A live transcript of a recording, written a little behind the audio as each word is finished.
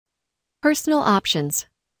Personal options.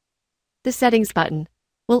 The Settings button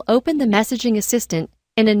will open the messaging assistant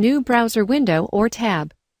in a new browser window or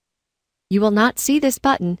tab. You will not see this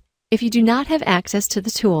button if you do not have access to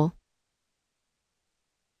the tool.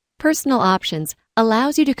 Personal options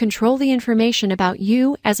allows you to control the information about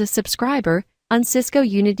you as a subscriber on Cisco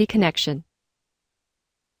Unity Connection.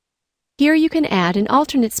 Here you can add an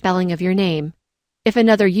alternate spelling of your name if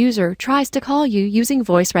another user tries to call you using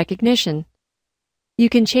voice recognition. You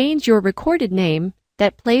can change your recorded name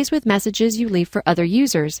that plays with messages you leave for other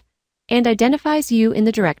users and identifies you in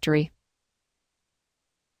the directory.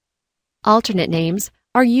 Alternate names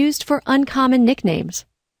are used for uncommon nicknames.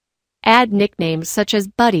 Add nicknames such as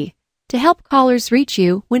Buddy to help callers reach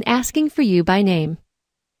you when asking for you by name.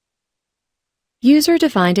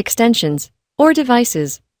 User-defined extensions, or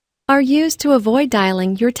devices, are used to avoid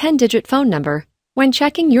dialing your 10-digit phone number when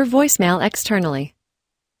checking your voicemail externally.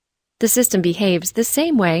 The system behaves the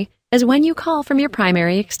same way as when you call from your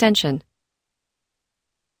primary extension.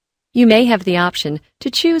 You may have the option to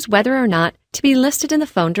choose whether or not to be listed in the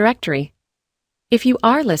phone directory. If you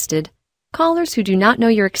are listed, callers who do not know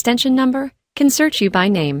your extension number can search you by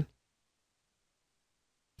name.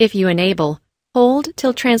 If you enable Hold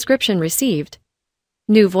till transcription received,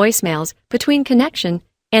 new voicemails between connection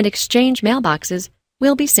and exchange mailboxes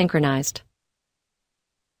will be synchronized.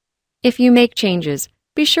 If you make changes,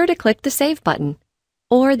 be sure to click the Save button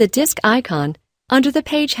or the disk icon under the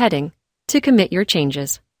page heading to commit your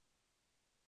changes.